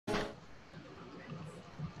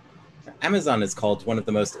Amazon is called one of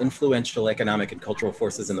the most influential economic and cultural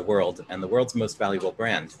forces in the world, and the world's most valuable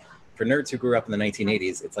brand. For nerds who grew up in the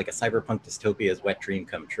 1980s, it's like a cyberpunk dystopia's wet dream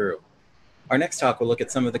come true. Our next talk will look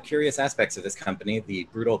at some of the curious aspects of this company, the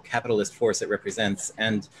brutal capitalist force it represents,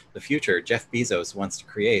 and the future Jeff Bezos wants to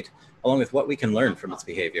create, along with what we can learn from its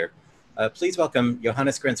behavior. Please welcome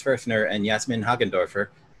Johannes Grenzfurthner and Jasmin Hagendorfer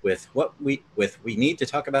with We Need to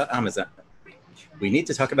Talk About Amazon. We Need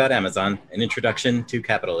to Talk About Amazon, an introduction to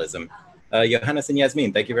capitalism. Johannes and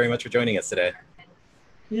Jasmin, thank you very much for joining us today.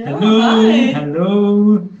 Yeah,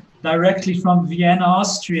 hello, directly from Vienna,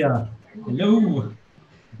 Austria. Hello.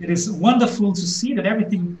 It is wonderful to see that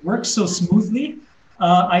everything works so smoothly.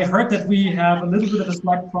 I heard that we have a little bit of a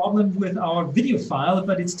slight problem with our video file,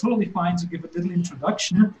 but it's totally fine to give a little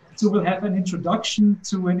introduction. So we'll have an introduction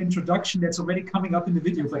to an introduction that's already coming up in the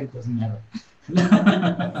video, but it doesn't matter.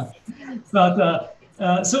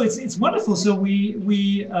 So it's wonderful. So we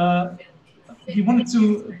wanted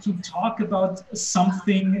to talk about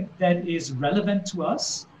something that is relevant to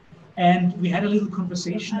us, and we had a little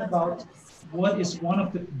conversation about what is one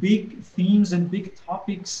of the big themes and big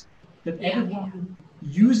topics that everyone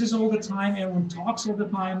uses all the time, everyone talks all the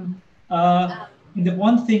time. And the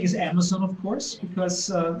one thing is Amazon, of course,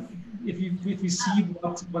 because if we see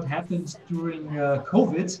what happened during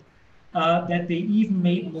COVID, that they even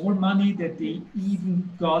made more money, that they even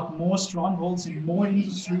got more strongholds in more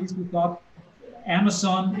industries. We thought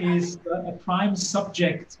Amazon is a prime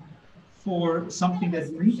subject for something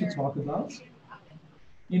that we need to talk about.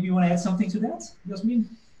 Maybe you want to add something to that, Jasmin?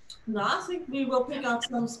 No, I think we will pick out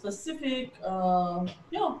some specific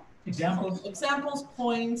examples,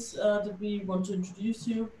 points that we want to introduce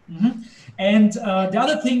you. Mm-hmm. And the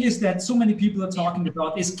other thing is that so many people are talking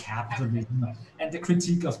about is capitalism and the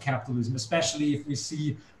critique of capitalism, especially if we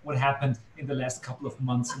see what happened in the last couple of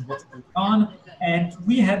months and what's going on. And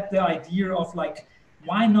we had the idea of like,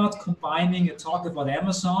 why not combining a talk about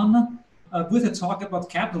Amazon with a talk about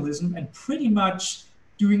capitalism and pretty much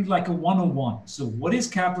doing like a 101. So what is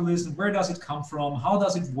capitalism? Where does it come from? How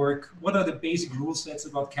does it work? What are the basic rule sets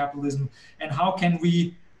about capitalism? And how can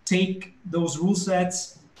we take those rule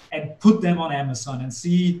sets and put them on Amazon and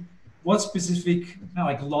see what specific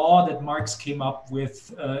like law that Marx came up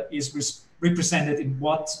with is represented in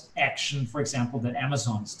what action, for example, that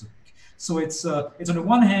Amazon is doing. So it's on the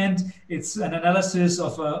one hand, it's an analysis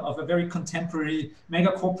of a very contemporary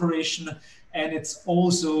mega corporation, and it's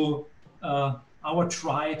also our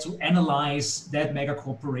try to analyze that mega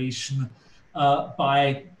corporation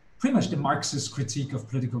by pretty much the Marxist critique of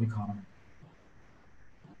political economy.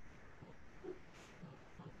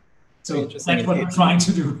 So that's what we're trying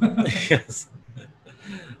to do. Yes.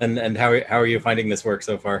 And how are you finding this work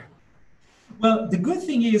so far? Well, the good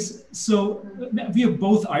thing is, so we are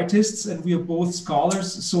both artists and we are both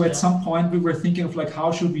scholars. So at some point we were thinking of like,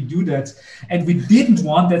 how should we do that? And we didn't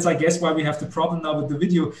want, that's I guess why we have the problem now with the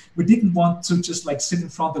video. We didn't want to just like sit in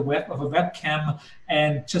front of a webcam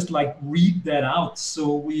and just like read that out.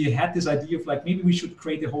 So we had this idea of like, maybe we should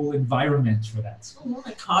create a whole environment for that.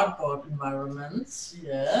 A cardboard environment,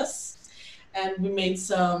 yes. And we made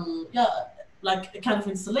some, like a kind of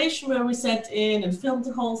installation where we sat in and filmed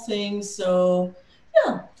the whole thing. So,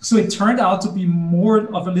 yeah. So it turned out to be more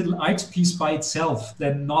of a little art piece by itself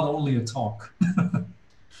than not only a talk.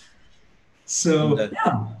 So,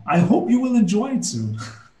 I hope you will enjoy it soon.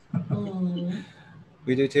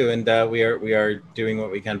 We do too, and we are doing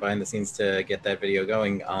what we can behind the scenes to get that video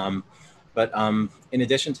going. But in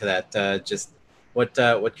addition to that, just what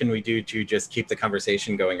can we do to just keep the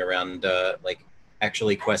conversation going around like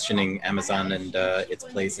actually questioning Amazon and its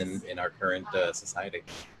place in our current society?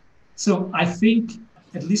 So I think,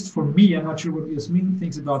 at least for me, I'm not sure what Jasmin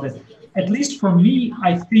thinks about it. At least for me,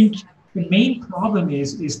 I think the main problem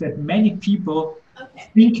is that many people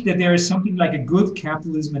think that there is something like a good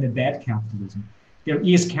capitalism and a bad capitalism. There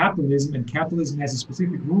is capitalism, and capitalism has a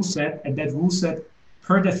specific rule set, and that rule set,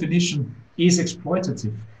 per definition, is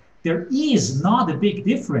exploitative. There is not a big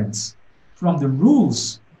difference from the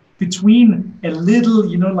rules between a little,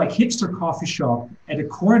 like hipster coffee shop at a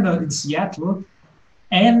corner in Seattle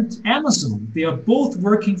and Amazon. They are both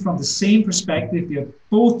working from the same perspective. They are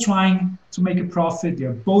both trying to make a profit. They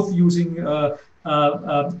are both using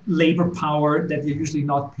labor power that they're usually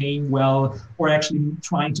not paying well, or actually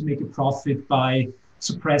trying to make a profit by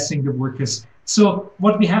suppressing the workers. So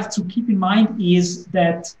what we have to keep in mind is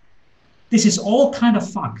that this is all kind of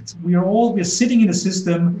fucked. We're sitting in a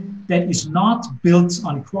system that is not built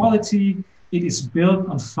on equality. It is built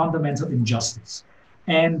on fundamental injustice.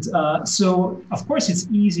 And so, of course, it's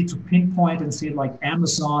easy to pinpoint and say like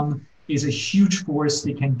Amazon is a huge force.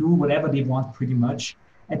 They can do whatever they want pretty much.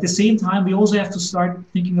 At the same time, we also have to start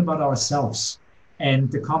thinking about ourselves and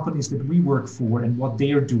the companies that we work for and what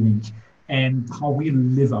they are doing and how we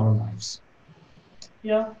live our lives.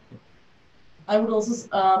 Yeah. I would also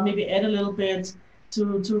maybe add a little bit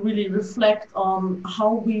to really reflect on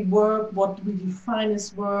how we work, what we define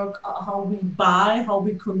as work, how we buy, how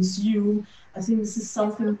we consume. I think this is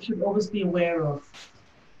something we should always be aware of.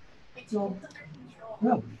 So,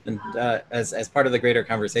 yeah. And as part of the greater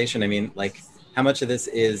conversation, I mean, like, how much of this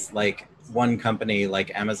is like one company like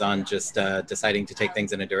Amazon just deciding to take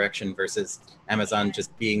things in a direction versus Amazon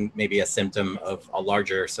just being maybe a symptom of a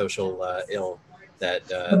larger social ill that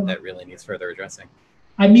that really needs further addressing?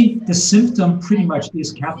 I mean, the symptom pretty much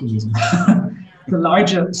is capitalism. The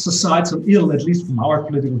larger societal ill, at least from our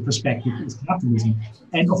political perspective, is capitalism.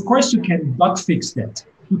 And of course, you can bug fix that.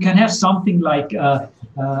 You can have something like a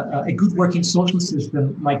good working social system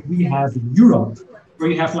like we have in Europe, where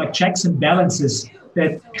you have like checks and balances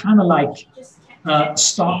that kind of like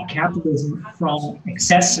stop capitalism from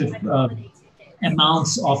excessive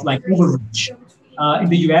amounts of like overreach. In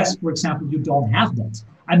the US, for example, you don't have that.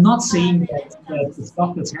 I'm not saying that the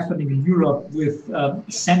stuff that's happening in Europe with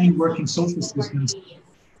semi-working social systems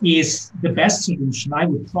is the best solution. I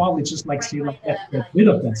would probably just like say, like, let's get rid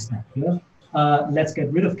of that stuff. Yeah? Let's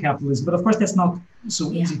get rid of capitalism. But of course, that's not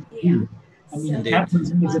so easy to do. I mean, Indeed.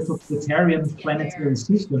 Capitalism is a totalitarian planetary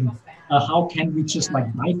system. How can we just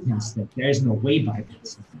like bypass that? There is no way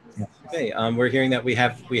bypass it. Yeah. Okay, we're hearing that we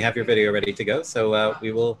have your video ready to go, so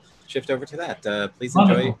we will shift over to that. Please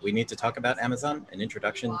enjoy. Wonderful. We need to talk about Amazon: An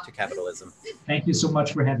Introduction to Capitalism. Thank you so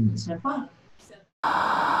much for having us. have fun.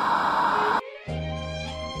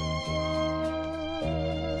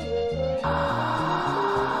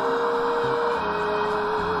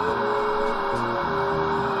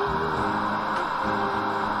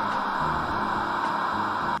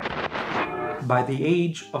 By the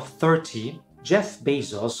age of 30, Jeff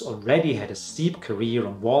Bezos already had a steep career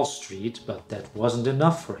on Wall Street, but that wasn't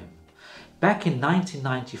enough for him. Back in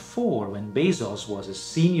 1994, when Bezos was a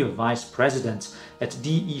senior vice president at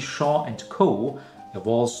D.E. Shaw & Co., a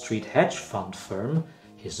Wall Street hedge fund firm,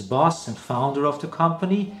 his boss and founder of the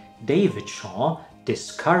company, David Shaw,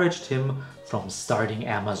 discouraged him from starting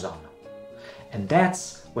Amazon. And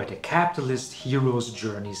that's where the capitalist hero's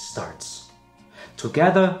journey starts.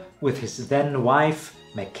 Together with his then wife,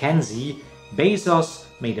 Mackenzie, Bezos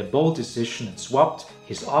made a bold decision and swapped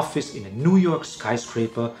his office in a New York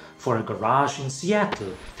skyscraper for a garage in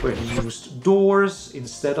Seattle, where he used doors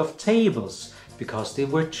instead of tables because they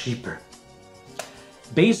were cheaper.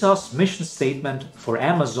 Bezos' mission statement for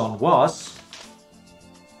Amazon was,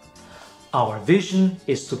 "Our vision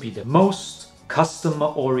is to be the most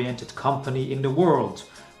customer-oriented company in the world,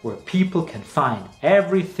 where people can find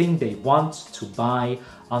everything they want to buy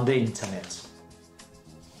on the internet."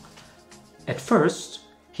 At first,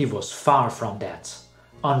 he was far from that.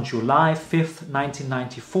 On July 5th,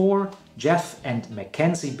 1994, Jeff and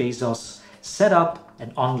Mackenzie Bezos set up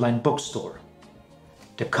an online bookstore.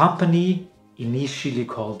 The company, initially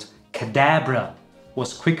called Cadabra,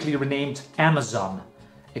 was quickly renamed Amazon.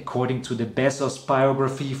 According to the Bezos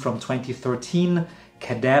biography from 2013,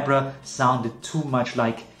 Cadabra sounded too much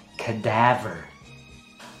like cadaver.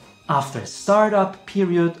 After a startup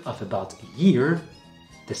period of about a year,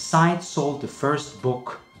 the site sold the first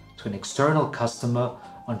book to an external customer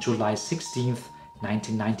on July 16th,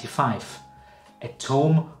 1995, a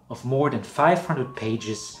tome of more than 500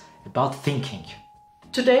 pages about thinking.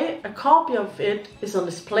 Today, a copy of it is on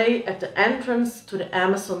display at the entrance to the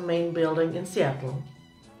Amazon main building in Seattle.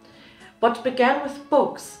 What began with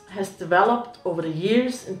books has developed over the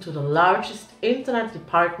years into the largest internet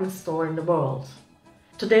department store in the world.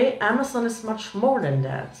 Today, Amazon is much more than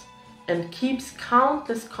that and keeps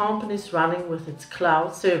countless companies running with its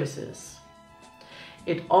cloud services.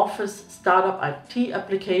 It offers startup IT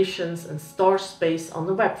applications and store space on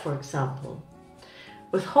the web, for example.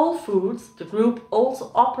 With Whole Foods, the group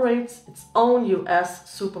also operates its own US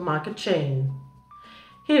supermarket chain.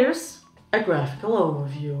 Here's a graphical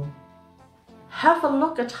overview. Have a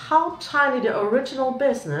look at how tiny the original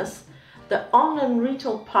business, the online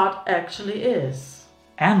retail part, actually is.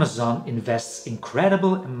 Amazon invests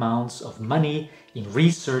incredible amounts of money in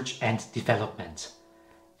research and development.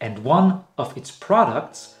 And one of its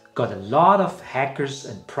products got a lot of hackers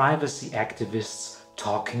and privacy activists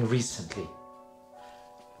talking recently.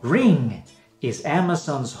 Ring is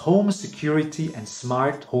Amazon's home security and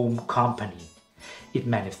smart home company. It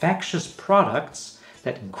manufactures products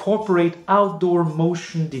that incorporate outdoor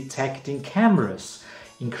motion detecting cameras,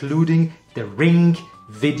 including the Ring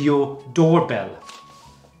video doorbell.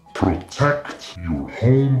 protect your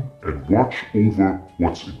home and watch over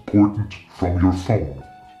what's important from your phone.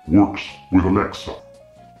 Works with Alexa.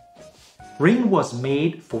 Ring was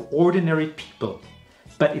made for ordinary people,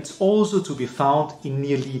 but it's also to be found in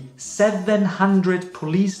nearly 700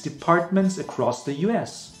 police departments across the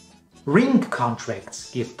US. Ring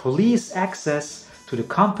contracts give police access to the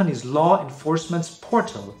company's law enforcement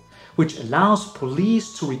portal, which allows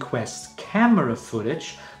police to request camera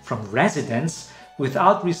footage from residents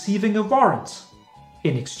without receiving a warrant.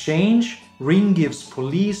 In exchange, Ring gives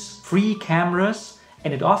police free cameras,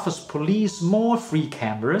 and it offers police more free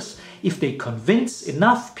cameras if they convince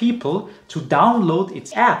enough people to download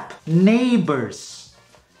its app, Neighbors,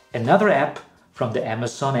 another app from the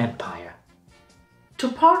Amazon empire. To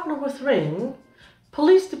partner with Ring,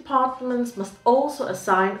 police departments must also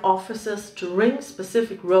assign officers to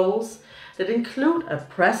Ring-specific roles that include a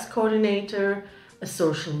press coordinator, a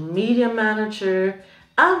social media manager,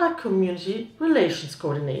 and a community relations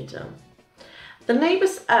coordinator. The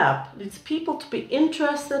Neighbors app leads people to be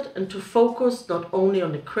interested and to focus not only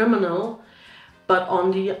on the criminal, but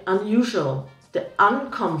on the unusual, the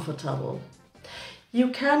uncomfortable. You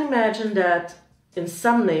can imagine that in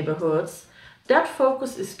some neighborhoods, that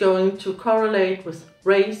focus is going to correlate with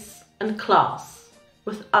race and class,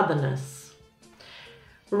 with otherness.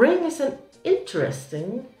 Ring is an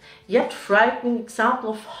interesting yet frightening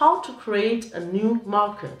example of how to create a new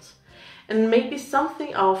market, and maybe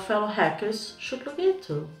something our fellow hackers should look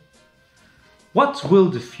into. What will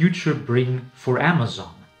the future bring for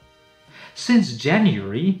Amazon? Since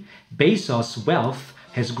January, Bezos' wealth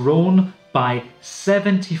has grown by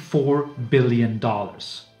 $74 billion.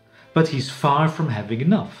 But he's far from having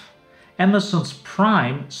enough. Amazon's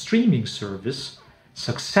Prime streaming service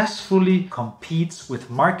successfully competes with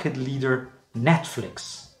market leader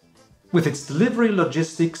Netflix. With its delivery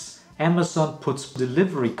logistics, Amazon puts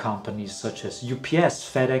delivery companies such as UPS,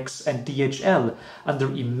 FedEx, and DHL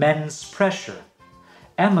under immense pressure.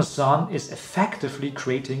 Amazon is effectively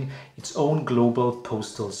creating its own global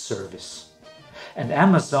postal service. And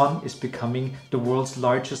Amazon is becoming the world's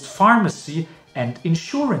largest pharmacy and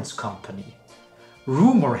insurance company.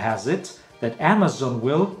 Rumor has it that Amazon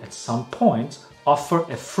will, at some point, offer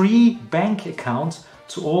a free bank account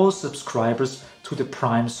to all subscribers to the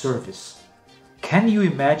Prime service. Can you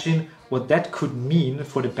imagine what that could mean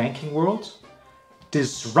for the banking world?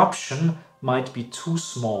 Disruption might be too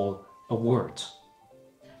small a word.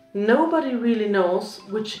 Nobody really knows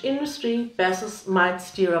which industry Bezos might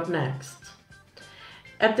steer up next.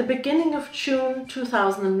 At the beginning of June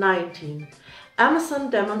 2019, Amazon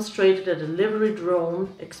demonstrated a delivery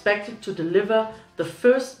drone expected to deliver the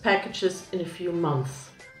first packages in a few months.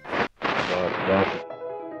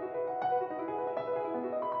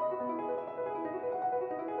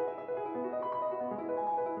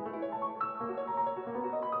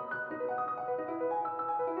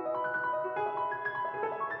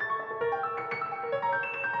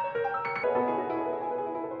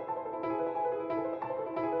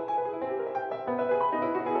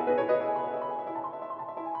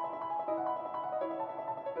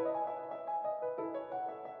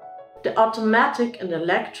 The automatic and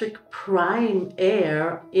electric Prime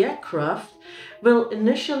Air aircraft will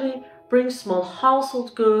initially bring small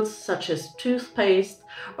household goods such as toothpaste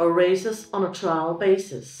or razors on a trial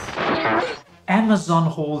basis. Amazon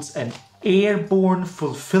holds an airborne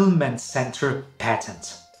fulfillment center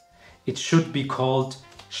patent. It should be called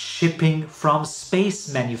shipping from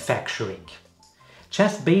space manufacturing.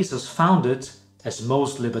 Jeff Bezos founded, as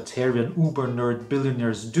most libertarian uber nerd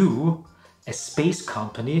billionaires do, a space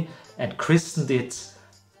company and christened it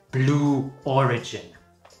Blue Origin.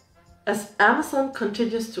 As Amazon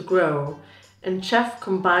continues to grow and Jeff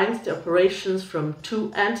combines the operations from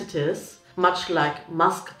two entities, much like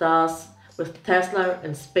Musk does with Tesla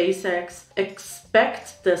and SpaceX,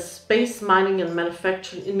 expect the space mining and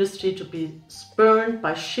manufacturing industry to be spurned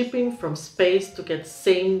by shipping from space to get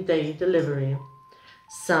same-day delivery.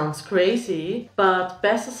 Sounds crazy, but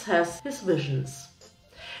Bezos has his visions.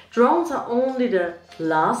 Drones are only the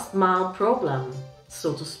last mile problem,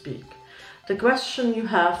 so to speak. The question you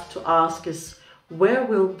have to ask is, where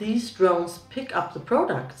will these drones pick up the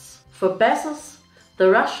products? For Bezos, the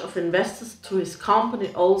rush of investors to his company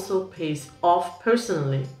also pays off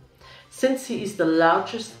personally, since he is the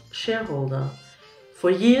largest shareholder. For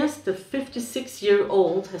years, the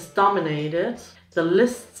 56-year-old has dominated the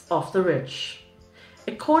lists of the rich.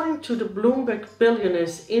 According to the Bloomberg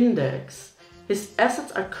Billionaires Index, his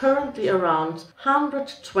assets are currently around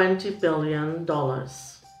 $120 billion.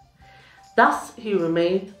 Thus, he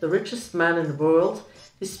remained the richest man in the world,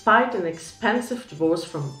 despite an expensive divorce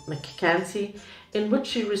from McKinsey in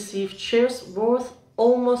which he received shares worth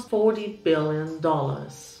almost $40 billion.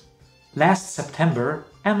 Last September,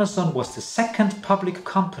 Amazon was the second public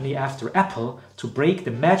company after Apple to break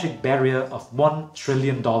the magic barrier of $1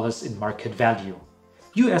 trillion in market value.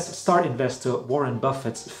 US star investor Warren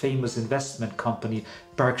Buffett's famous investment company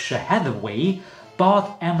Berkshire Hathaway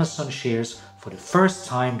bought Amazon shares for the first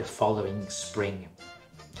time the following spring.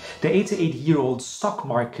 The 88-year-old stock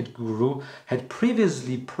market guru had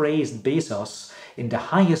previously praised Bezos in the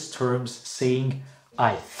highest terms, saying,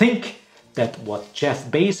 "I think that what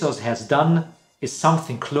Jeff Bezos has done is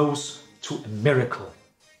something close to a miracle."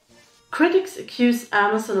 Critics accuse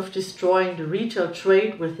Amazon of destroying the retail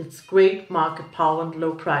trade with its great market power and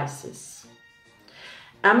low prices.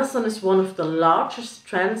 Amazon is one of the largest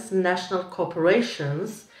transnational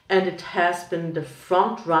corporations, and it has been the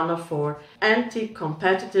front runner for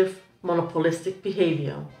anti-competitive monopolistic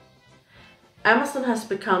behavior. Amazon has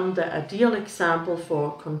become the ideal example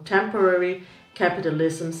for contemporary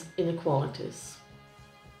capitalism's inequalities.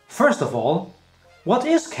 First of all, what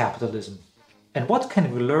is capitalism? And what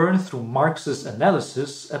can we learn through Marx's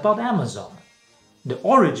analysis about Amazon? The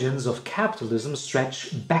origins of capitalism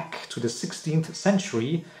stretch back to the 16th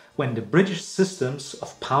century, when the British systems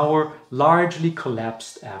of power largely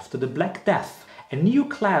collapsed after the Black Death. A new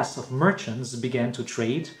class of merchants began to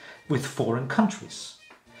trade with foreign countries.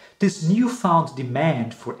 This newfound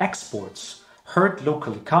demand for exports hurt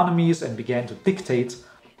local economies and began to dictate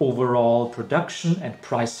overall production and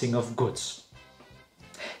pricing of goods.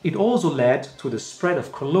 It also led to the spread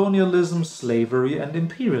of colonialism, slavery, and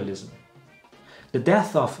imperialism. The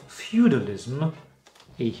death of feudalism,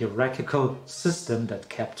 a hierarchical system that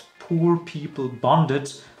kept poor people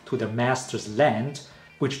bonded to their master's land,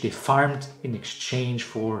 which they farmed in exchange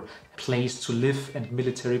for a place to live and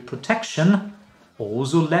military protection,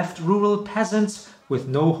 also left rural peasants with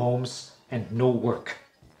no homes and no work.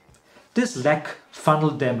 This lack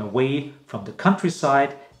funneled them away from the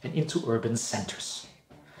countryside and into urban centers.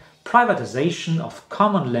 Privatization of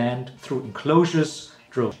common land through enclosures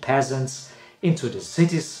drove peasants into the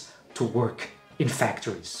cities to work in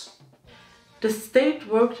factories. The state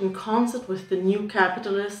worked in concert with the new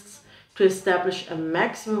capitalists to establish a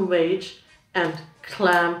maximum wage and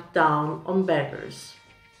clamp down on beggars.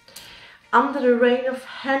 Under the reign of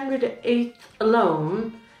Henry VIII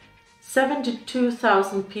alone,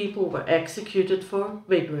 72,000 people were executed for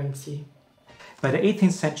vagrancy. By the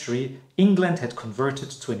 18th century, England had converted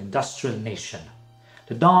to an industrial nation.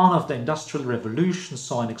 The dawn of the Industrial Revolution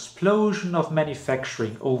saw an explosion of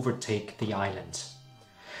manufacturing overtake the island.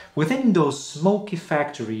 Within those smoky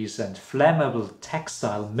factories and flammable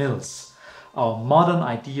textile mills, our modern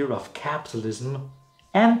idea of capitalism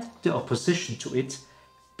and the opposition to it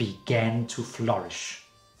began to flourish.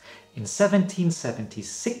 In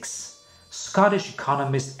 1776, Scottish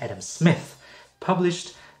economist Adam Smith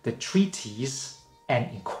published the treatise An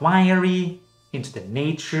Inquiry into the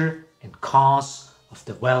Nature and Cause of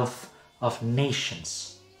the Wealth of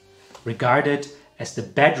Nations, regarded as the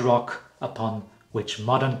bedrock upon which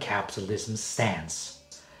modern capitalism stands.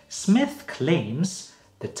 Smith claims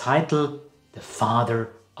the title the father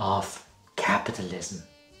of capitalism.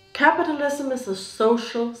 Capitalism is a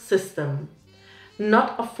social system,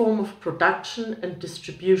 not a form of production and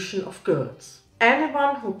distribution of goods.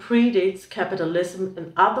 Anyone who predates capitalism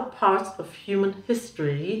in other parts of human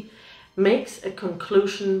history makes a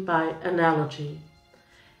conclusion by analogy.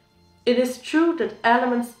 It is true that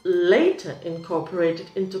elements later incorporated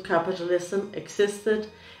into capitalism existed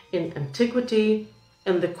in antiquity,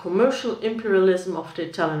 in the commercial imperialism of the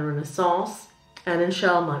Italian Renaissance, and in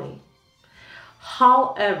shell money.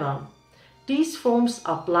 However, these forms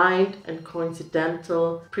are blind and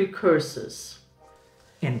coincidental precursors.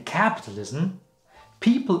 In capitalism,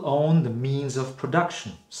 people own the means of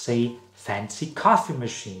production, say fancy coffee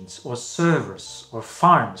machines or servers or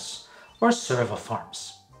farms or server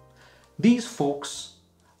farms. These folks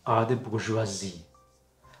are the bourgeoisie.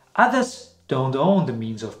 Others don't own the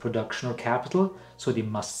means of production or capital, so they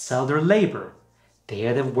must sell their labor. They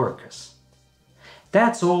are the workers.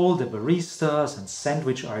 That's all the baristas and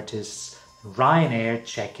sandwich artists and Ryanair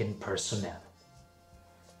check-in personnel.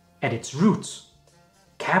 At its roots,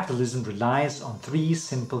 capitalism relies on three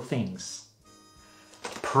simple things: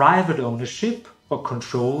 private ownership or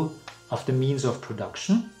control of the means of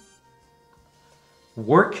production,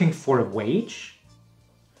 working for a wage,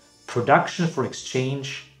 production for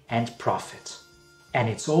exchange and profit. And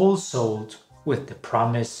it's all sold with the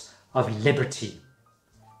promise of liberty.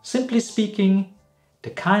 Simply speaking,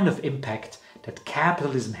 the kind of impact that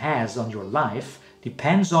capitalism has on your life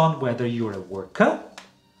depends on whether you're a worker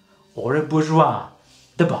or a bourgeois,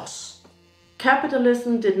 the boss.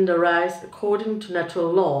 Capitalism didn't arise according to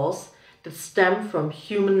natural laws that stem from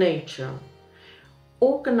human nature.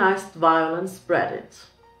 Organized violence bred it.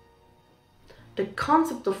 The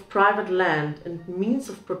concept of private land and means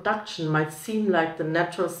of production might seem like the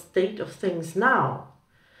natural state of things now.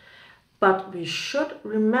 But we should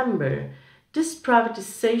remember this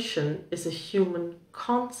privatization is a human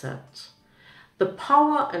concept. The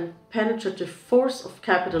power and penetrative force of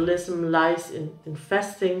capitalism lies in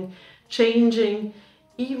investing, changing,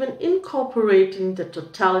 even incorporating the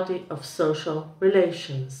totality of social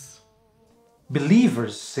relations.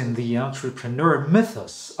 Believers in the entrepreneur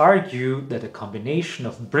mythos argue that a combination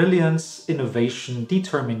of brilliance, innovation,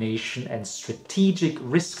 determination, and strategic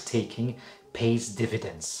risk-taking pays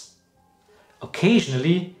dividends.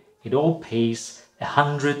 Occasionally, it all pays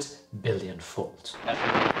 100 billion-fold.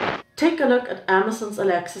 Take a look at Amazon's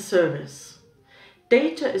Alexa service.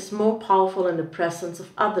 Data is more powerful in the presence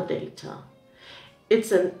of other data.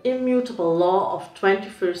 It's an immutable law of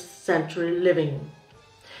 21st century living.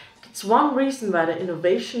 It's one reason why the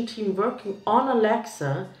innovation team working on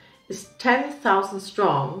Alexa is 10,000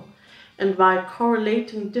 strong and why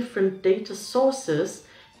correlating different data sources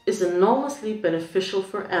is enormously beneficial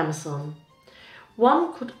for Amazon.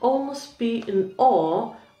 One could almost be in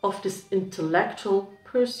awe of this intellectual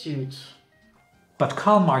pursuit. But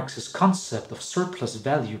Karl Marx's concept of surplus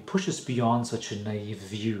value pushes beyond such a naive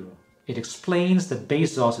view. It explains that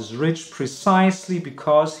Bezos is rich precisely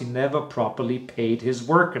because he never properly paid his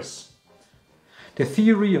workers. The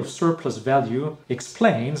theory of surplus value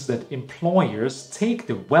explains that employers take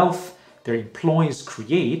the wealth their employees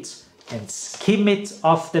create and skim it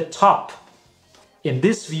off the top. In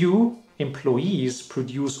this view, employees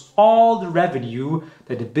produce all the revenue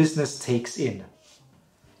that the business takes in.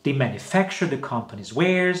 They manufacture the company's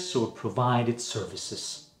wares or provide its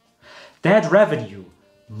services. That revenue,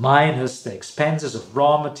 minus the expenses of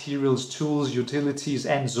raw materials, tools, utilities,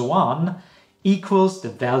 and so on, equals the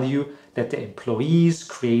value that the employees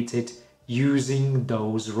created using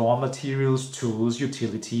those raw materials, tools,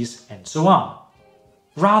 utilities, and so on.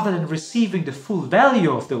 Rather than receiving the full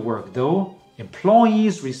value of the work, though,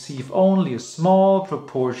 employees receive only a small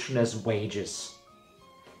proportion as wages.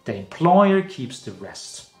 The employer keeps the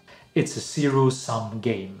rest. It's a zero-sum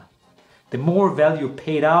game. The more value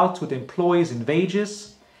paid out to the employees in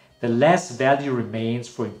wages, the less value remains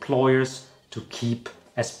for employers to keep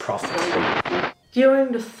as profit.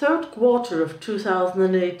 During the third quarter of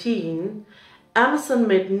 2018, Amazon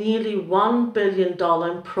made nearly $1 billion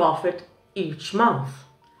in profit each month.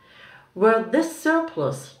 Were this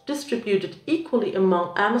surplus distributed equally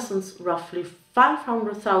among Amazon's roughly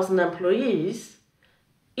 500,000 employees,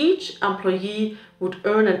 each employee would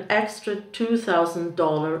earn an extra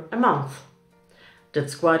 $2,000 a month.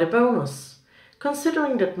 That's quite a bonus,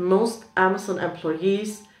 considering that most Amazon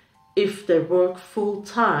employees, if they work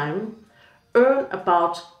full-time, earn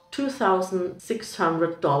about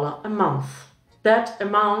 $2,600 a month. That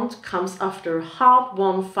amount comes after a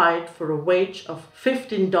hard-won fight for a wage of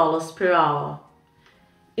 $15 per hour.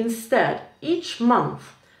 Instead, each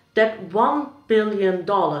month, that $1 billion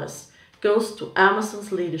goes to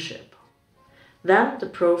Amazon's leadership. Then the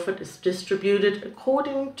profit is distributed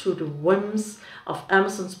according to the whims of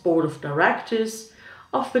Amazon's board of directors,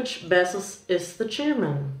 of which Bezos is the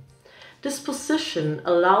chairman. This position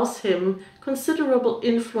allows him considerable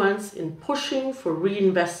influence in pushing for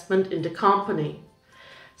reinvestment in the company.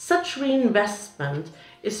 Such reinvestment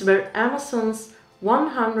is where Amazon's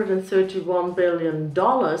 $131 billion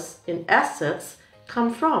in assets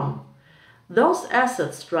come from. Those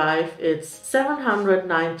assets drive its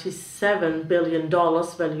 $797 billion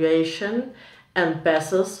valuation and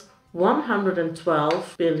Bezos'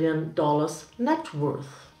 $112 billion net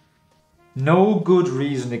worth. No good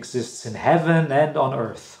reason exists in heaven and on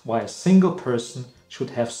earth why a single person should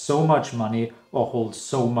have so much money or hold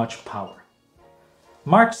so much power.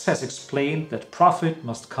 Marx has explained that profit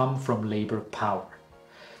must come from labor power.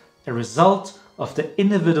 A result of the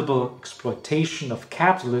inevitable exploitation of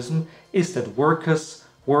capitalism is that workers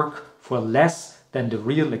work for less than the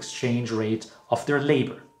real exchange rate of their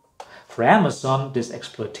labor. For Amazon, this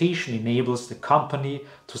exploitation enables the company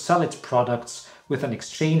to sell its products with an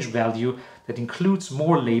exchange value that includes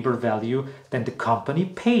more labor value than the company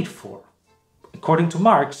paid for. According to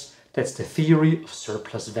Marx, that's the theory of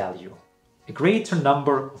surplus value. A greater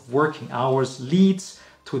number of working hours leads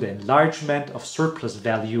to the enlargement of surplus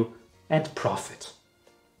value and profit.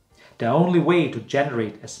 The only way to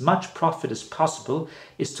generate as much profit as possible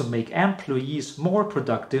is to make employees more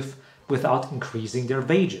productive without increasing their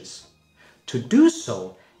wages. To do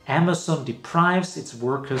so, Amazon deprives its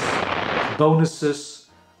workers of bonuses,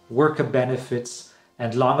 worker benefits,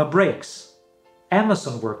 and longer breaks.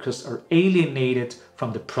 Amazon workers are alienated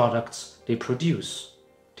from the products they produce.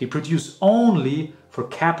 They produce only for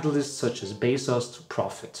capitalists such as Bezos to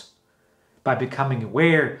profit. By becoming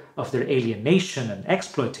aware of their alienation and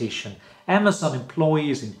exploitation, Amazon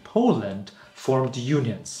employees in Poland formed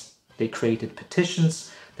unions. They created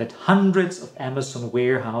petitions that hundreds of Amazon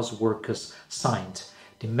warehouse workers signed,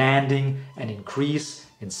 demanding an increase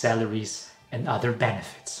in salaries and other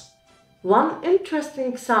benefits. One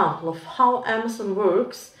interesting example of how Amazon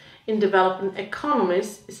works in developing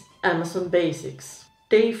economies is Amazon Basics.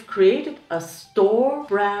 They've created a store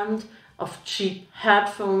brand of cheap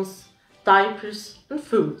headphones, diapers and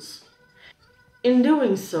foods. In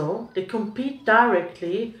doing so, they compete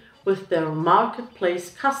directly with their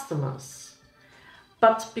marketplace customers.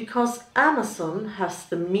 But because Amazon has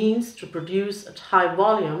the means to produce at high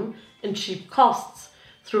volume and cheap costs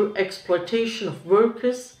through exploitation of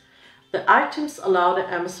workers, the items allow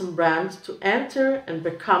the Amazon brand to enter and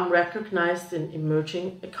become recognized in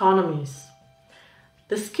emerging economies.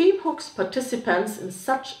 The scheme hooks participants in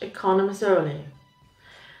such economies early.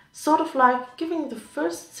 Sort of like giving the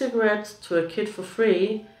first cigarette to a kid for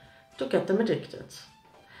free to get them addicted.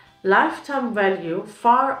 Lifetime value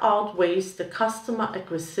far outweighs the customer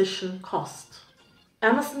acquisition cost.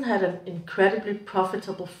 Amazon had an incredibly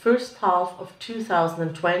profitable first half of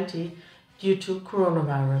 2020 due to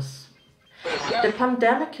coronavirus. The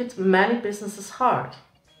pandemic hit many businesses hard.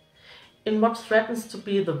 In what threatens to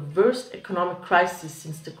be the worst economic crisis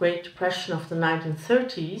since the Great Depression of the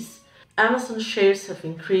 1930s, Amazon shares have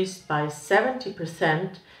increased by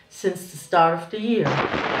 70% since the start of the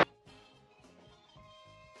year.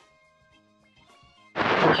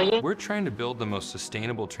 We're trying to build the most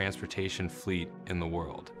sustainable transportation fleet in the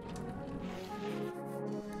world.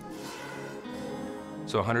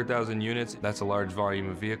 So 100,000 units, that's a large volume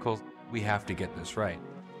of vehicles. We have to get this right.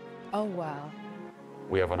 Oh, wow.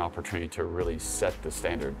 We have an opportunity to really set the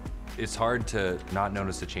standard. It's hard to not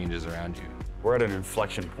notice the changes around you. We're at an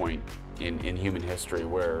inflection point in human history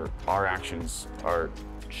where our actions are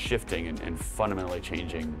shifting and fundamentally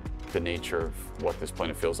changing the nature of what this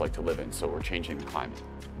planet feels like to live in. So we're changing the climate.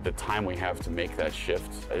 The time we have to make that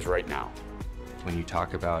shift is right now. When you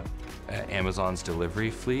talk about Amazon's delivery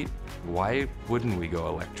fleet, why wouldn't we go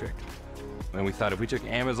electric? And we thought if we took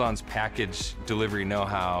Amazon's package delivery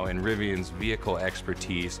know-how and Rivian's vehicle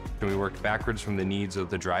expertise, and we worked backwards from the needs of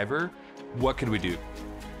the driver, what could we do?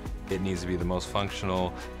 It needs to be the most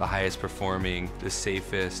functional, the highest performing, the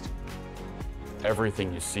safest.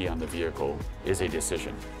 Everything you see on the vehicle is a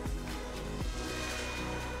decision.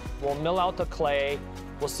 We'll mill out the clay,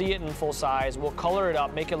 we'll see it in full size, we'll color it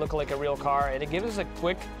up, make it look like a real car, and it gives us a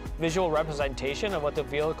quick visual representation of what the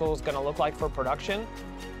vehicle is going to look like for production.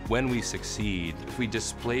 When we succeed, if we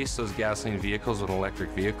displace those gasoline vehicles with an electric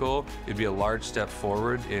vehicle, it'd be a large step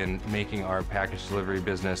forward in making our package delivery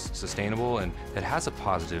business sustainable, and it has a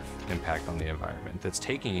positive impact on the environment. That's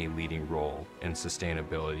taking a leading role in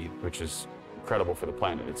sustainability. Which is incredible for the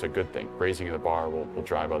planet. It's a good thing. Raising the bar will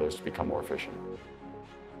drive others to become more efficient.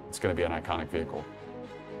 It's going to be an iconic vehicle.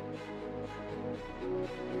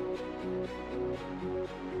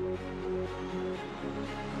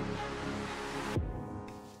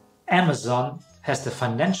 Amazon has the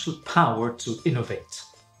financial power to innovate.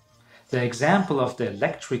 The example of the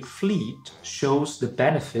electric fleet shows the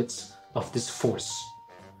benefits of this force.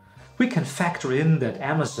 We can factor in that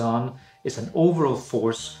Amazon is an overall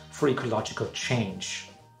force for ecological change.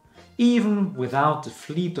 Even without the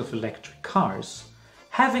fleet of electric cars,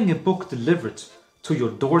 having a book delivered to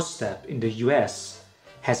your doorstep in the US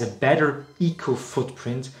has a better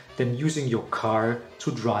eco-footprint than using your car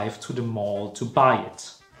to drive to the mall to buy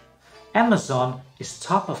it. Amazon is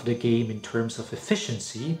top of the game in terms of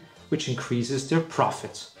efficiency, which increases their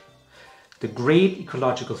profit. The great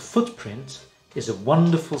ecological footprint is a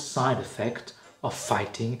wonderful side effect of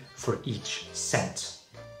fighting for each cent.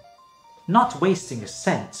 Not wasting a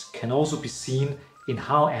cent can also be seen in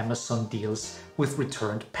how Amazon deals with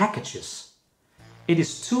returned packages. It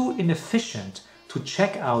is too inefficient to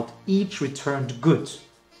check out each returned good,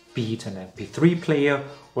 be it an MP3 player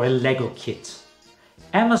or a Lego kit.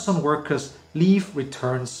 Amazon workers leave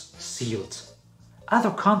returns sealed.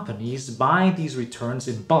 Other companies buy these returns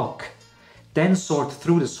in bulk, then sort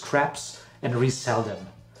through the scraps and resell them.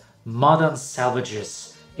 Modern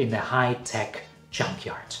salvages in a high-tech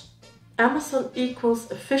junkyard. Amazon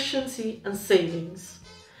equals efficiency and savings.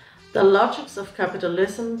 The logics of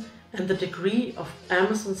capitalism and the degree of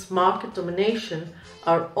Amazon's market domination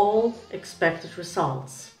are all expected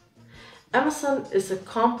results. Amazon is a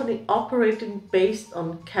company operating based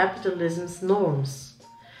on capitalism's norms.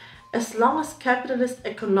 As long as capitalist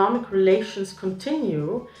economic relations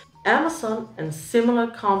continue, Amazon and similar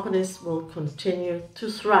companies will continue to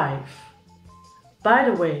thrive. By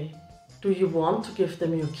the way, do you want to give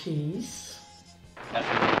them your keys?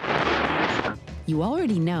 You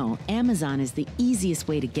already know Amazon is the easiest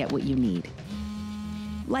way to get what you need.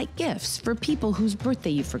 Like gifts for people whose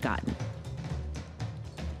birthday you've forgotten.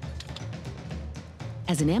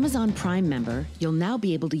 As an Amazon Prime member, you'll now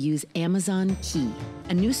be able to use Amazon Key,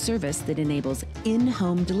 a new service that enables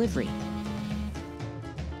in-home delivery.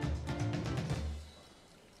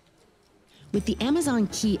 With the Amazon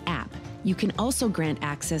Key app, you can also grant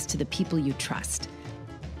access to the people you trust.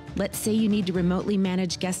 Let's say you need to remotely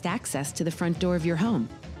manage guest access to the front door of your home,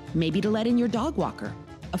 maybe to let in your dog walker,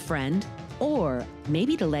 a friend, or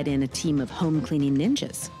maybe to let in a team of home cleaning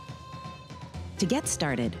ninjas. To get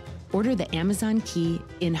started, order the Amazon Key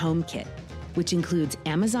in-home kit, which includes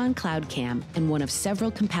Amazon Cloud Cam and one of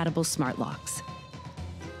several compatible smart locks.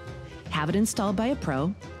 Have it installed by a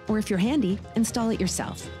pro, or if you're handy, install it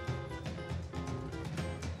yourself.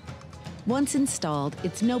 Once installed,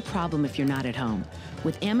 it's no problem if you're not at home.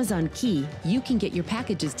 With Amazon Key, you can get your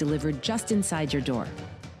packages delivered just inside your door.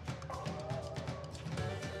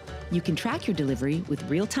 You can track your delivery with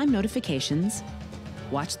real-time notifications,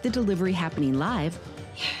 watch the delivery happening live,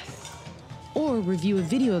 or review a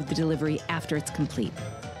video of the delivery after it's complete.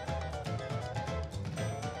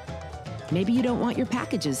 Maybe you don't want your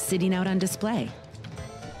packages sitting out on display.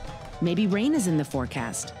 Maybe rain is in the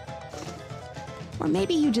forecast. Or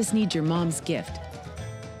maybe you just need your mom's gift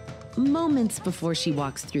moments before she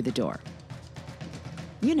walks through the door.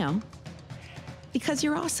 You know, because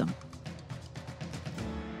you're awesome.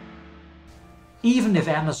 Even if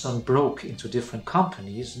Amazon broke into different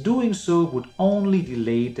companies, doing so would only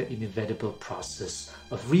delay the inevitable process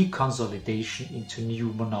of reconsolidation into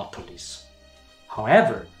new monopolies.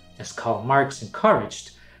 However, as Karl Marx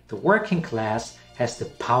encouraged, the working class has the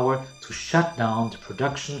power to shut down the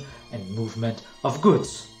production and movement of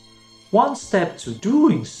goods. One step to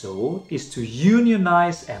doing so is to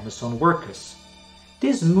unionize Amazon workers.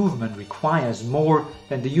 This movement requires more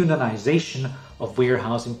than the unionization of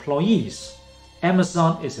warehouse employees.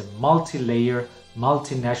 Amazon is a multi-layer,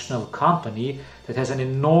 multinational company that has an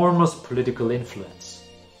enormous political influence.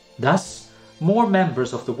 Thus, more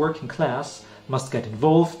members of the working class must get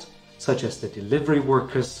involved, such as the delivery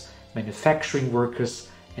workers, manufacturing workers,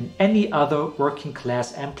 and any other working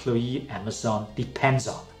class employee Amazon depends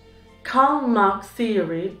on. Karl Marx's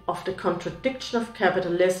theory of the contradiction of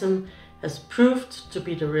capitalism has proved to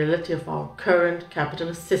be the reality of our current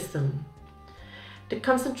capitalist system. The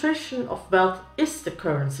concentration of wealth is the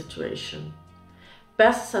current situation.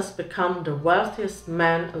 Bezos has become the wealthiest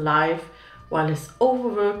man alive, while his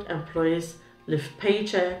overworked employees live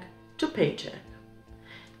paycheck to paycheck.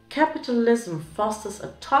 Capitalism fosters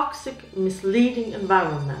a toxic, misleading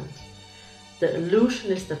environment. The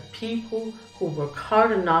illusion is that people who work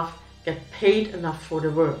hard enough get paid enough for the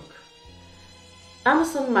work.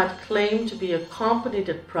 Amazon might claim to be a company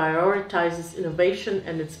that prioritizes innovation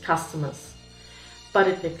and its customers, but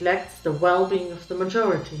it neglects the well-being of the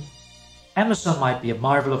majority. Amazon might be a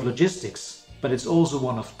marvel of logistics, but it's also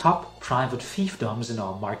one of top private fiefdoms in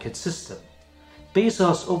our market system.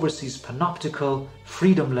 Bezos oversees panoptical,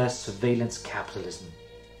 freedomless surveillance capitalism.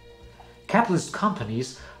 Capitalist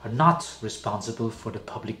companies are not responsible for the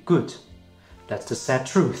public good. That's the sad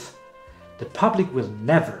truth. The public will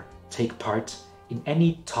never take part in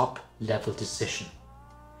any top-level decision.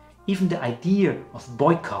 Even the idea of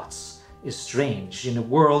boycotts is strange in a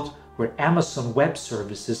world where Amazon Web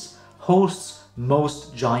Services hosts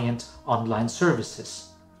most giant online services.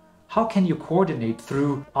 How can you coordinate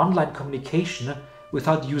through online communication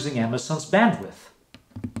without using Amazon's bandwidth?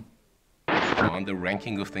 On the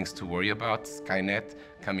ranking of things to worry about, Skynet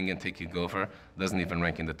coming and taking over doesn't even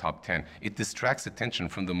rank in the top 10. It distracts attention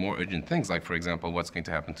from the more urgent things, like, for example, what's going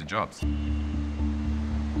to happen to jobs.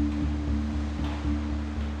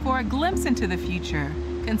 For a glimpse into the future,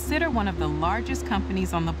 consider one of the largest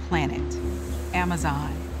companies on the planet,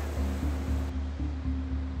 Amazon.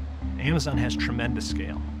 Amazon has tremendous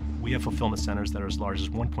scale. We have fulfillment centers that are as large as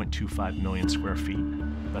 1.25 million square feet.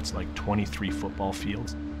 That's like 23 football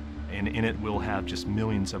fields. And in it, we'll have just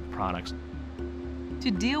millions of products.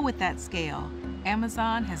 To deal with that scale,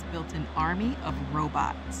 Amazon has built an army of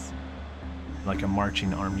robots. Like a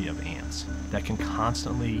marching army of ants that can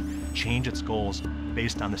constantly change its goals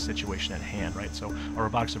based on the situation at hand, right? So our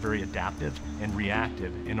robotics are very adaptive and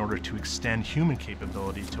reactive in order to extend human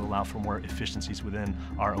capability to allow for more efficiencies within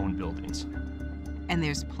our own buildings. And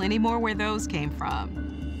there's plenty more where those came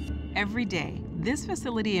from. Every day, this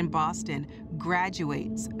facility in Boston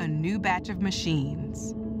graduates a new batch of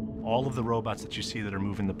machines. All of the robots that you see that are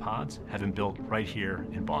moving the pods have been built right here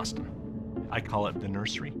in Boston. I call it the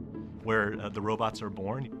nursery, where the robots are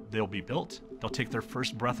born. They'll be built, they'll take their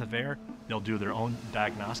first breath of air, they'll do their own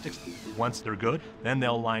diagnostics. Once they're good, then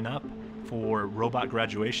they'll line up for robot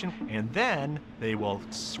graduation, and then they will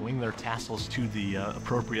swing their tassels to the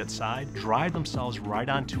appropriate side, drive themselves right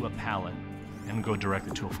onto a pallet, and go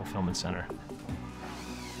directly to a fulfillment center.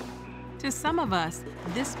 To some of us,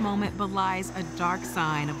 this moment belies a dark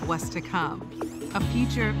sign of what's to come, a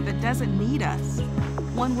future that doesn't need us,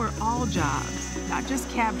 one where all jobs, not just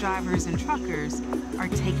cab drivers and truckers, are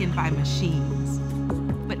taken by machines.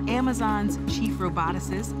 But Amazon's chief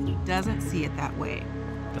roboticist doesn't see it that way.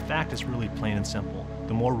 The fact is really plain and simple.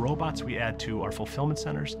 The more robots we add to our fulfillment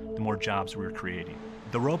centers, the more jobs we're creating.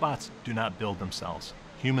 The robots do not build themselves.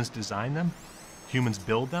 Humans design them, humans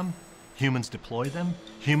build them, humans deploy them,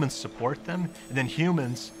 humans support them, and then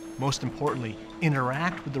humans, most importantly,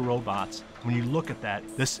 interact with the robots. When you look at that,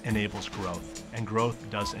 this enables growth, and growth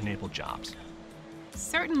does enable jobs.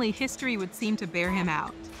 Certainly, history would seem to bear him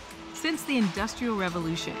out. Since the Industrial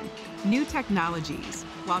Revolution, new technologies,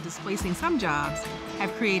 while displacing some jobs,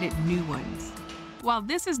 have created new ones. While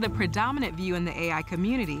this is the predominant view in the AI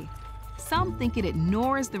community, some think it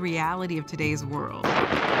ignores the reality of today's world.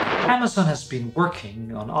 Amazon has been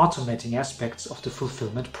working on automating aspects of the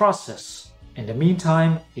fulfillment process. In the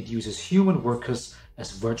meantime, it uses human workers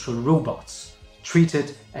as virtual robots,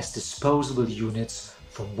 treated as disposable units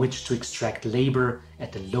from which to extract labor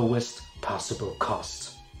at the lowest possible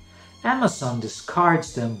cost. Amazon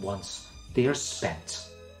discards them once they are spent.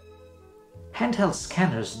 Handheld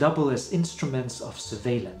scanners double as instruments of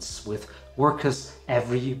surveillance, with workers'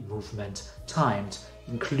 every movement timed,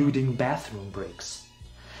 including bathroom breaks.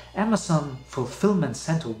 Amazon fulfillment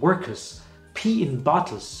center workers pee in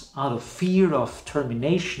bottles out of fear of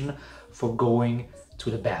termination for going to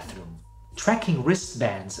the bathroom. Tracking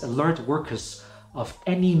wristbands alert workers of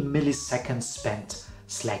any millisecond spent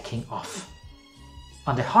slacking off.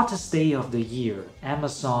 On the hottest day of the year,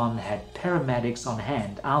 Amazon had paramedics on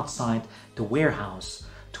hand outside the warehouse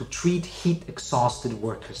to treat heat-exhausted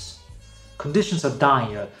workers. Conditions are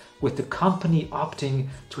dire, with the company opting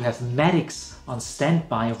to have medics on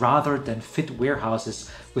standby rather than fit warehouses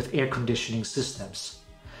with air conditioning systems.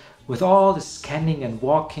 With all the scanning and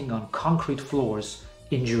walking on concrete floors,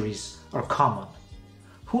 injuries are common.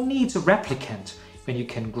 Who needs a replicant when you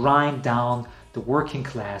can grind down the working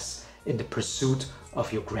class in the pursuit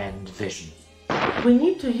of your grand vision? We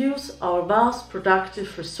need to use our vast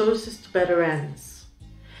productive resources to better ends.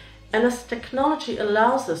 And as technology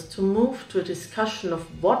allows us to move to a discussion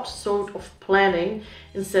of what sort of planning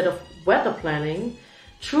instead of weather planning,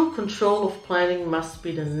 true control of planning must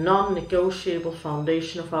be the non-negotiable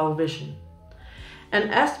foundation of our vision. An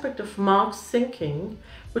aspect of Marx's thinking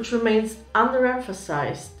which remains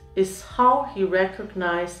underemphasized is how he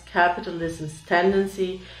recognized capitalism's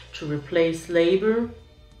tendency to replace labor,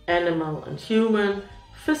 animal and human,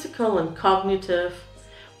 physical and cognitive,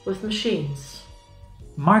 with machines.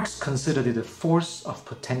 Marx considered it a force of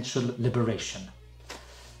potential liberation.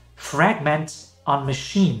 Fragment on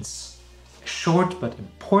Machines, a short but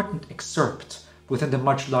important excerpt within the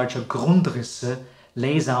much larger Grundrisse,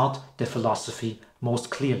 lays out the philosophy most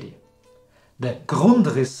clearly. The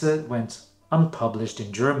Grundrisse went unpublished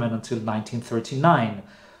in German until 1939.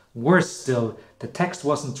 Worse still, the text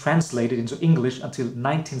wasn't translated into English until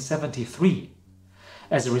 1973.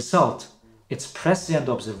 As a result, its prescient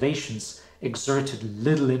observations exerted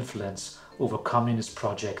little influence over communist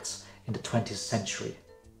projects in the 20th century.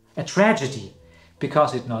 A tragedy,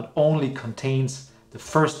 because it not only contains the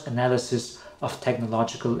first analysis of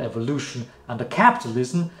technological evolution under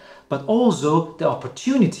capitalism, but also the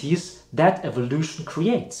opportunities that evolution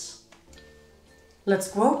creates. Let's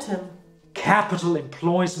quote him. Capital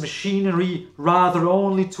employs machinery rather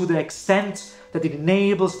only to the extent that it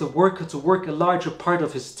enables the worker to work a larger part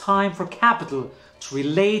of his time for capital, to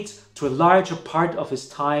relate to a larger part of his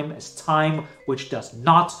time as time which does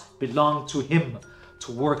not belong to him,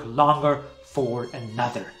 to work longer for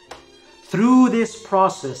another. Through this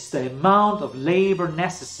process, the amount of labor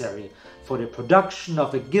necessary for the production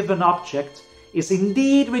of a given object is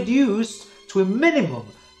indeed reduced to a minimum,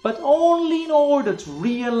 but only in order to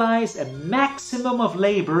realize a maximum of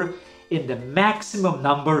labor in the maximum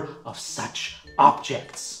number of such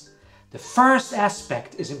objects. The first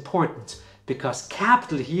aspect is important because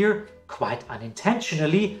capital here, quite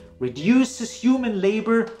unintentionally, reduces human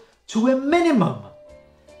labor to a minimum.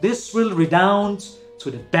 This will redound to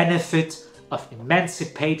the benefit of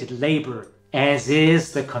emancipated labor, as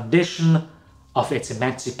is the condition of its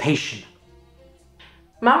emancipation.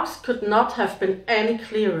 Marx could not have been any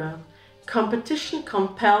clearer. Competition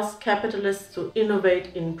compels capitalists to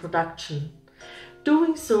innovate in production.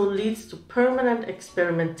 Doing so leads to permanent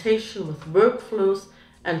experimentation with workflows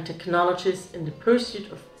and technologies in the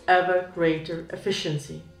pursuit of ever greater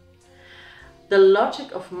efficiency. The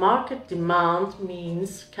logic of market demand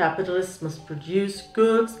means capitalists must produce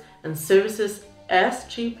goods and services as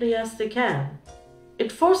cheaply as they can.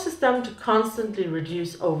 It forces them to constantly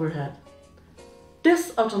reduce overhead.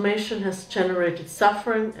 This automation has generated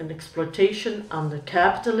suffering and exploitation under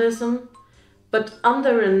capitalism, but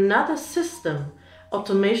under another system,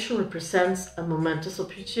 automation represents a momentous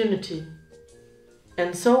opportunity.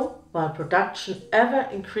 And so, while production ever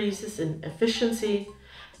increases in efficiency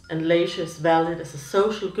and leisure is valued as a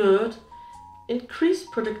social good,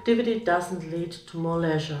 increased productivity doesn't lead to more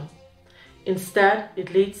leisure. Instead,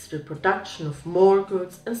 it leads to the production of more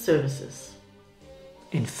goods and services.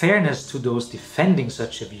 In fairness to those defending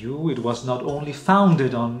such a view, it was not only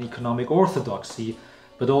founded on economic orthodoxy,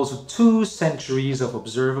 but also 2 centuries of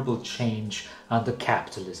observable change under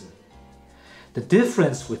capitalism. The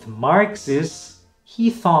difference with Marx is, he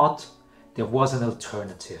thought there was an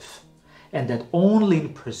alternative, and that only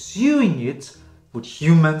in pursuing it would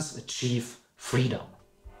humans achieve freedom.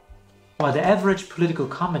 While the average political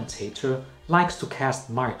commentator likes to cast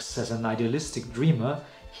Marx as an idealistic dreamer,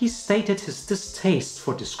 he stated his distaste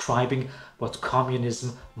for describing what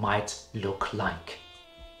communism might look like.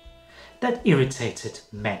 That irritated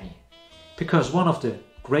many, because one of the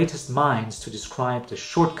greatest minds to describe the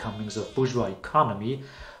shortcomings of bourgeois economy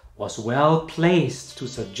was well placed to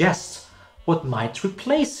suggest what might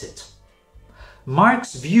replace it.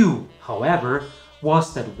 Marx's view, however,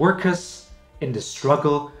 was that workers in the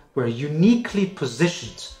struggle were uniquely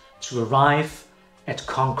positioned to arrive at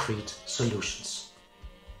concrete solutions.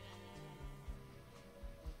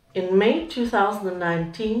 In May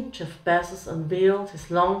 2019, Jeff Bezos unveiled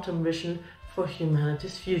his long-term vision for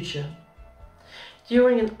humanity's future.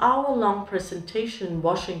 During an hour-long presentation in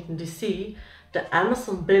Washington, D.C., the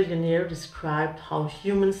Amazon billionaire described how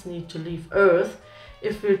humans need to leave Earth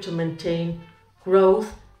if we're to maintain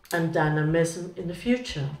growth and dynamism in the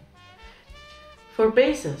future. For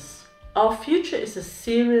Bezos, our future is a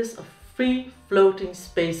series of free-floating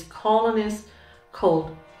space colonies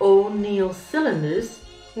called O'Neill cylinders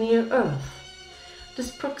near Earth.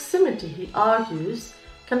 This proximity, he argues,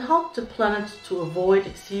 can help the planet to avoid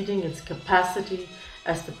exceeding its capacity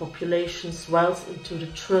as the population swells into the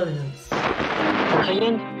trillions.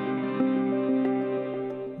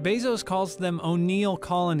 Bezos calls them O'Neill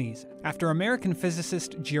colonies, after American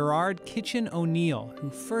physicist Gerard Kitchen O'Neill, who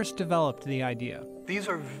first developed the idea. These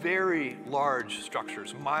are very large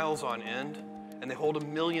structures, miles on end, and they hold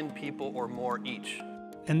 1 million people or more each.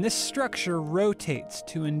 And this structure rotates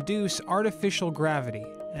to induce artificial gravity.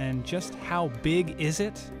 And just how big is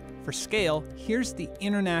it? For scale, here's the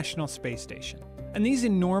International Space Station. And these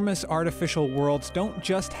enormous artificial worlds don't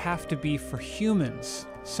just have to be for humans.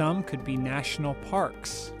 Some could be national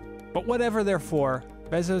parks. But whatever they're for,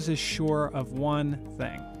 Bezos is sure of one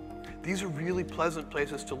thing. These are really pleasant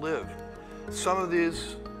places to live. Some of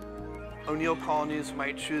these O'Neill colonies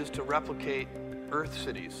might choose to replicate Earth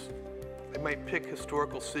cities. They might pick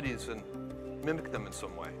historical cities and mimic them in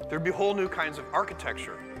some way. There'd be whole new kinds of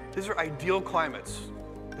architecture. These are ideal climates.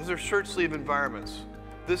 These are shirt-sleeve environments.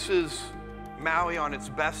 This is Maui on its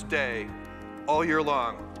best day all year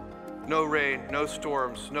long. No rain, no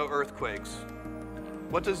storms, no earthquakes.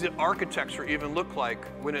 What does the architecture even look like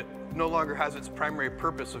when it no longer has its primary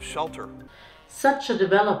purpose of shelter? Such a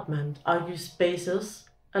development, argues Bezos,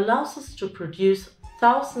 allows us to produce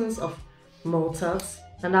thousands of Mozarts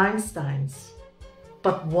and Einsteins.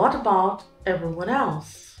 But what about everyone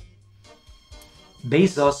else?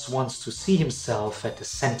 Bezos wants to see himself at the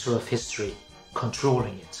center of history,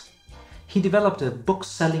 controlling it. He developed a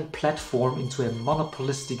book-selling platform into a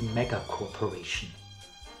monopolistic mega-corporation.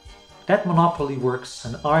 That monopoly works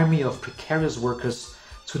an army of precarious workers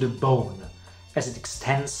to the bone as it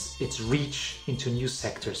extends its reach into new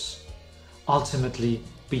sectors, ultimately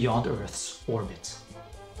beyond Earth's orbit.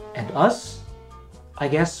 And us? I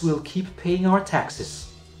guess we'll keep paying our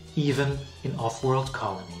taxes, even in off-world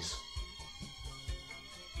colonies.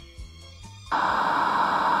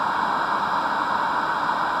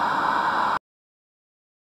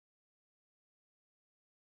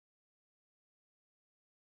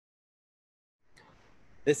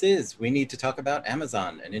 This is We Need to Talk About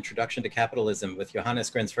Amazon, an introduction to capitalism with Johannes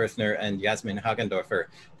Grenzfurthner and Jasmin Hagendorfer.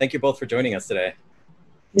 Thank you both for joining us today.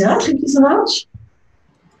 Yeah, thank you so much.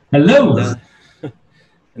 Hello.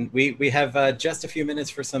 And we have just a few minutes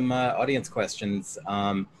for some audience questions.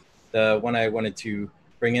 The one I wanted to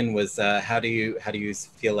bring in was how do you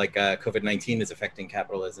feel like COVID-19 is affecting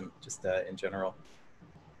capitalism, just in general?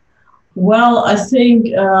 Well, I think,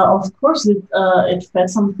 of course, it fed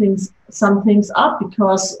some things up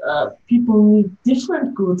because people need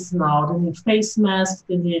different goods now. They need face masks.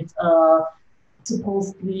 They need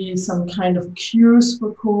supposedly some kind of cures for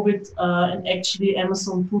COVID, and actually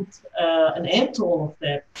Amazon put an end to all of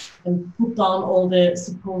that and put down all the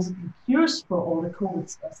supposedly cures for all the COVID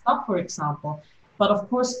stuff, for example. But of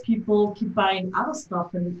course, people keep buying other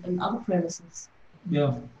stuff and other premises.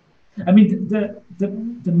 Yeah. I mean,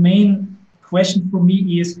 the main question for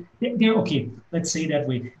me is, there. Okay, let's say that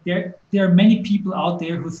way. There are many people out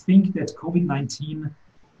there who think that COVID-19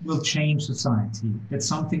 will change society, that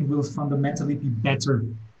something will fundamentally be better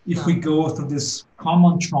if we go through this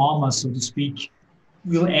common trauma, so to speak.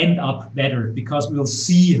 We'll end up better because we'll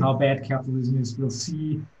see how bad capitalism is. We'll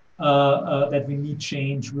see that we need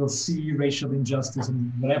change. We'll see racial injustice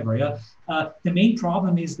and whatever. Yeah. The main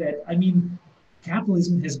problem is that, I mean,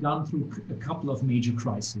 capitalism has gone through a couple of major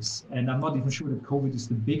crises, and I'm not even sure that COVID is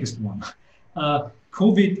the biggest one.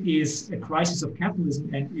 COVID is a crisis of capitalism,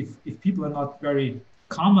 and if people are not very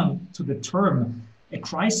common to the term, a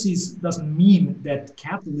crisis doesn't mean that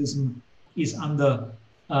capitalism is under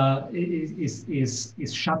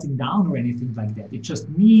is shutting down or anything like that. It just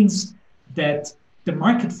means that the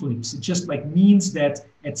market flips. It just like means that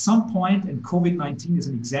at some point, and COVID-19 is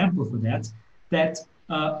an example for that, that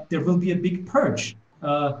there will be a big purge,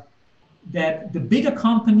 that the bigger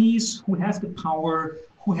companies who have the power,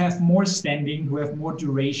 who have more standing, who have more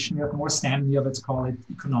duration, who have more stamina, let's call it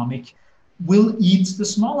economic, will eat the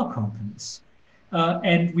smaller companies.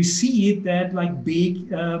 And we see it that like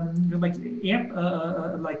big, air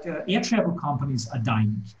travel companies are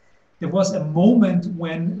dying. There was a moment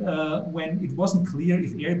when it wasn't clear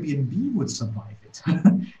if Airbnb would survive it,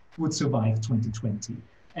 would survive 2020.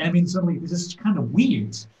 And I mean, suddenly this is kind of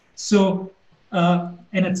weird. So,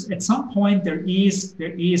 and at some point there is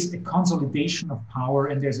a consolidation of power,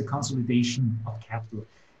 and there's a consolidation of capital.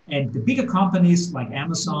 And the bigger companies like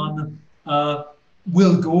Amazon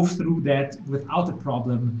will go through that without a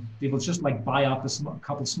problem. They will just like buy up a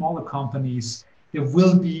couple smaller companies. There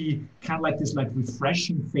will be kind of like this like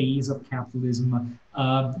refreshing phase of capitalism.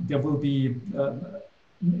 There will be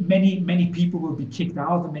many people will be kicked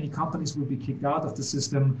out, and many companies will be kicked out of the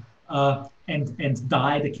system and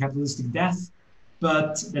die the capitalistic death.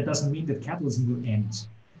 But that doesn't mean that capitalism will end.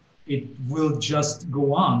 It will just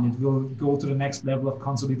go on. It will go to the next level of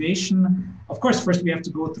consolidation. Of course, first we have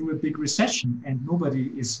to go through a big recession, and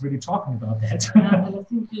nobody is really talking about that. Yeah, and I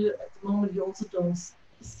think at the moment you also don't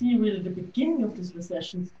see really the beginning of this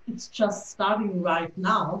recession. It's just starting right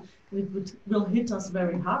now. It will hit us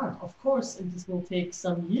very hard, of course, and this will take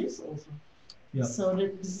some years also. Yeah. So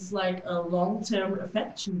that this is like a long-term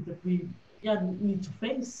affection that we need to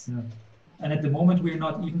face. Yeah. And at the moment we're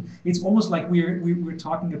not even, it's almost like we're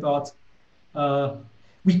talking about,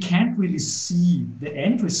 we can't really see the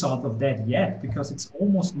end result of that yet, because it's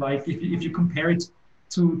almost like if you compare it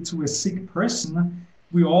to a sick person,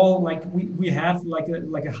 we all like, we have like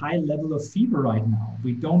a high level of fever right now.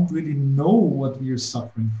 We don't really know what we are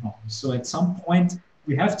suffering from. So at some point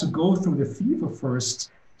we have to go through the fever first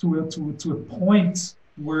to a point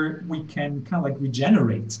where we can kind of like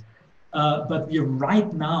regenerate. But we are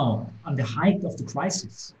right now on the height of the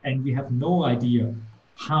crisis, and we have no idea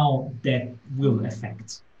how that will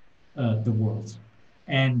affect the world.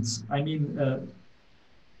 And I mean,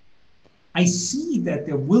 I see that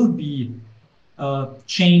there will be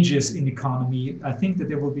changes in the economy. I think that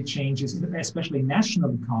there will be changes, especially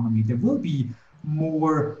national economy. There will be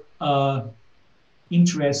more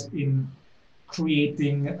interest in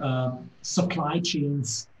creating supply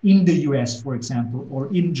chains in the US, for example, or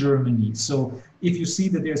in Germany. So if you see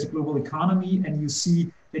that there's a global economy and you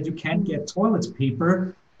see that you can't get toilet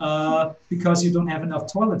paper because you don't have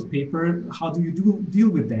enough toilet paper, how do you deal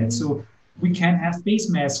with that? So we can't have face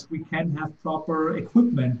masks, we can't have proper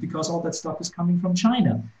equipment because all that stuff is coming from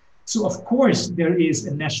China. So of course there is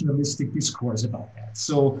a nationalistic discourse about that.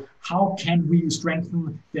 So how can we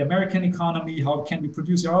strengthen the American economy? How can we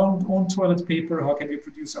produce our own toilet paper? How can we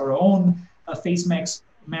produce our own face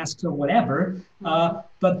masks or whatever?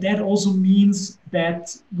 But that also means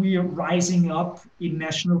that we are rising up in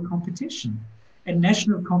national competition. And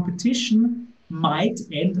national competition might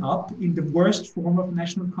end up in the worst form of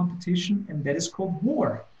national competition, and that is called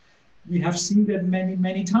war. We have seen that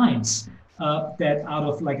many times. That out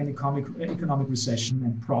of like an economic recession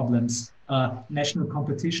and problems, national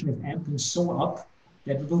competition is amping so up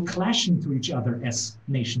that we will clash into each other as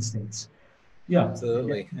nation states. Yeah,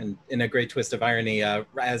 absolutely. And in a great twist of irony,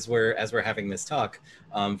 as we're having this talk,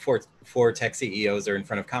 four tech CEOs are in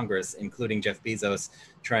front of Congress, including Jeff Bezos,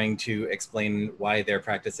 trying to explain why their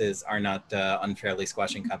practices are not unfairly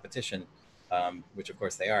squashing competition, which of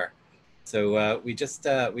course they are. So we just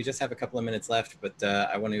have a couple of minutes left, but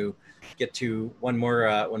I want to get to one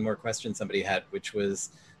more question somebody had, which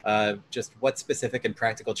was just what specific and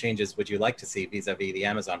practical changes would you like to see vis-a-vis the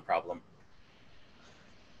Amazon problem?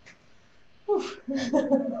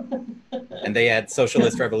 And they add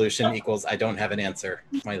socialist revolution equals I don't have an answer,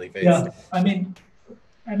 smiley face. Yeah, I mean,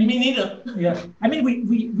 me neither. Yeah, I mean,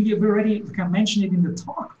 we have already mentioned it in the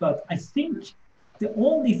talk, but I think the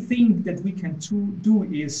only thing that we can do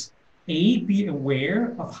is be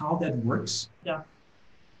aware of how that works. Yeah.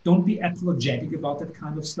 Don't be apologetic about that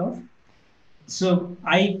kind of stuff. So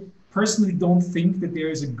I personally don't think that there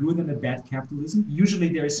is a good and a bad capitalism. Usually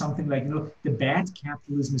there is something like, the bad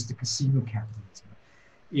capitalism is the casino capitalism.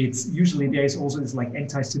 It's usually there is also this like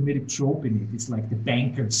anti-Semitic trope in it. It's like the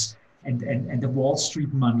bankers and the Wall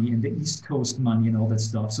Street money and the East Coast money and all that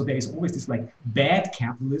stuff. So there is always this like bad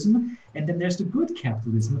capitalism, and then there's the good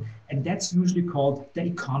capitalism, and that's usually called the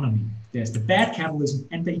economy. There's the bad capitalism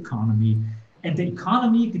and the economy. And the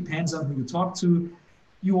economy depends on who you talk to.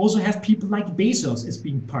 You also have people like Bezos as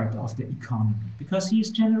being part of the economy because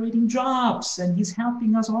he's generating jobs and he's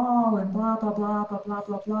helping us all and blah, blah, blah, blah, blah,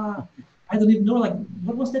 blah, blah. I don't even know, like,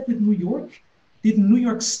 what was that with New York? Did New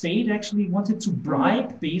York State actually wanted to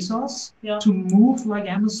bribe Bezos to move like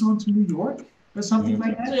Amazon to New York or something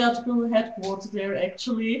like that? So you have to go headquarters there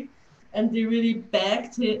actually, and they really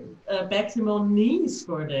backed him on knees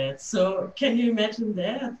for that. So can you imagine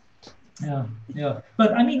that? Yeah.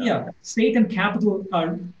 But I mean, state and capital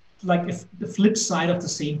are like the flip side of the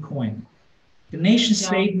same coin. The nation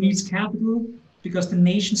state needs capital because the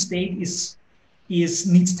nation state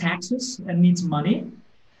needs taxes and needs money,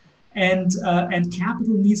 and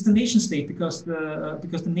capital needs the nation state because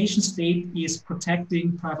the nation state is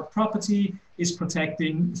protecting private property, is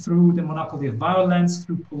protecting through the monopoly of violence,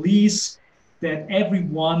 through police, that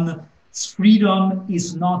everyone's freedom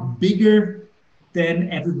is not bigger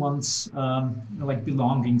than everyone's like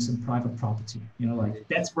belongings and private property. Like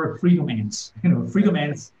that's where freedom ends. Freedom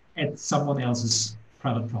ends at someone else's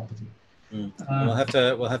private property. We'll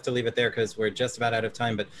have to leave it there because we're just about out of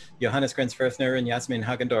time. But Johannes Grenzfurthner and Jasmin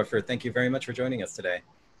Hagendorfer, thank you very much for joining us today.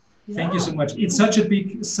 Thank you so much. It's such a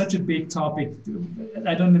big topic.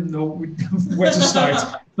 I don't even know where to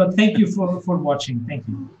start. But thank you for watching. Thank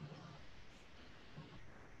you.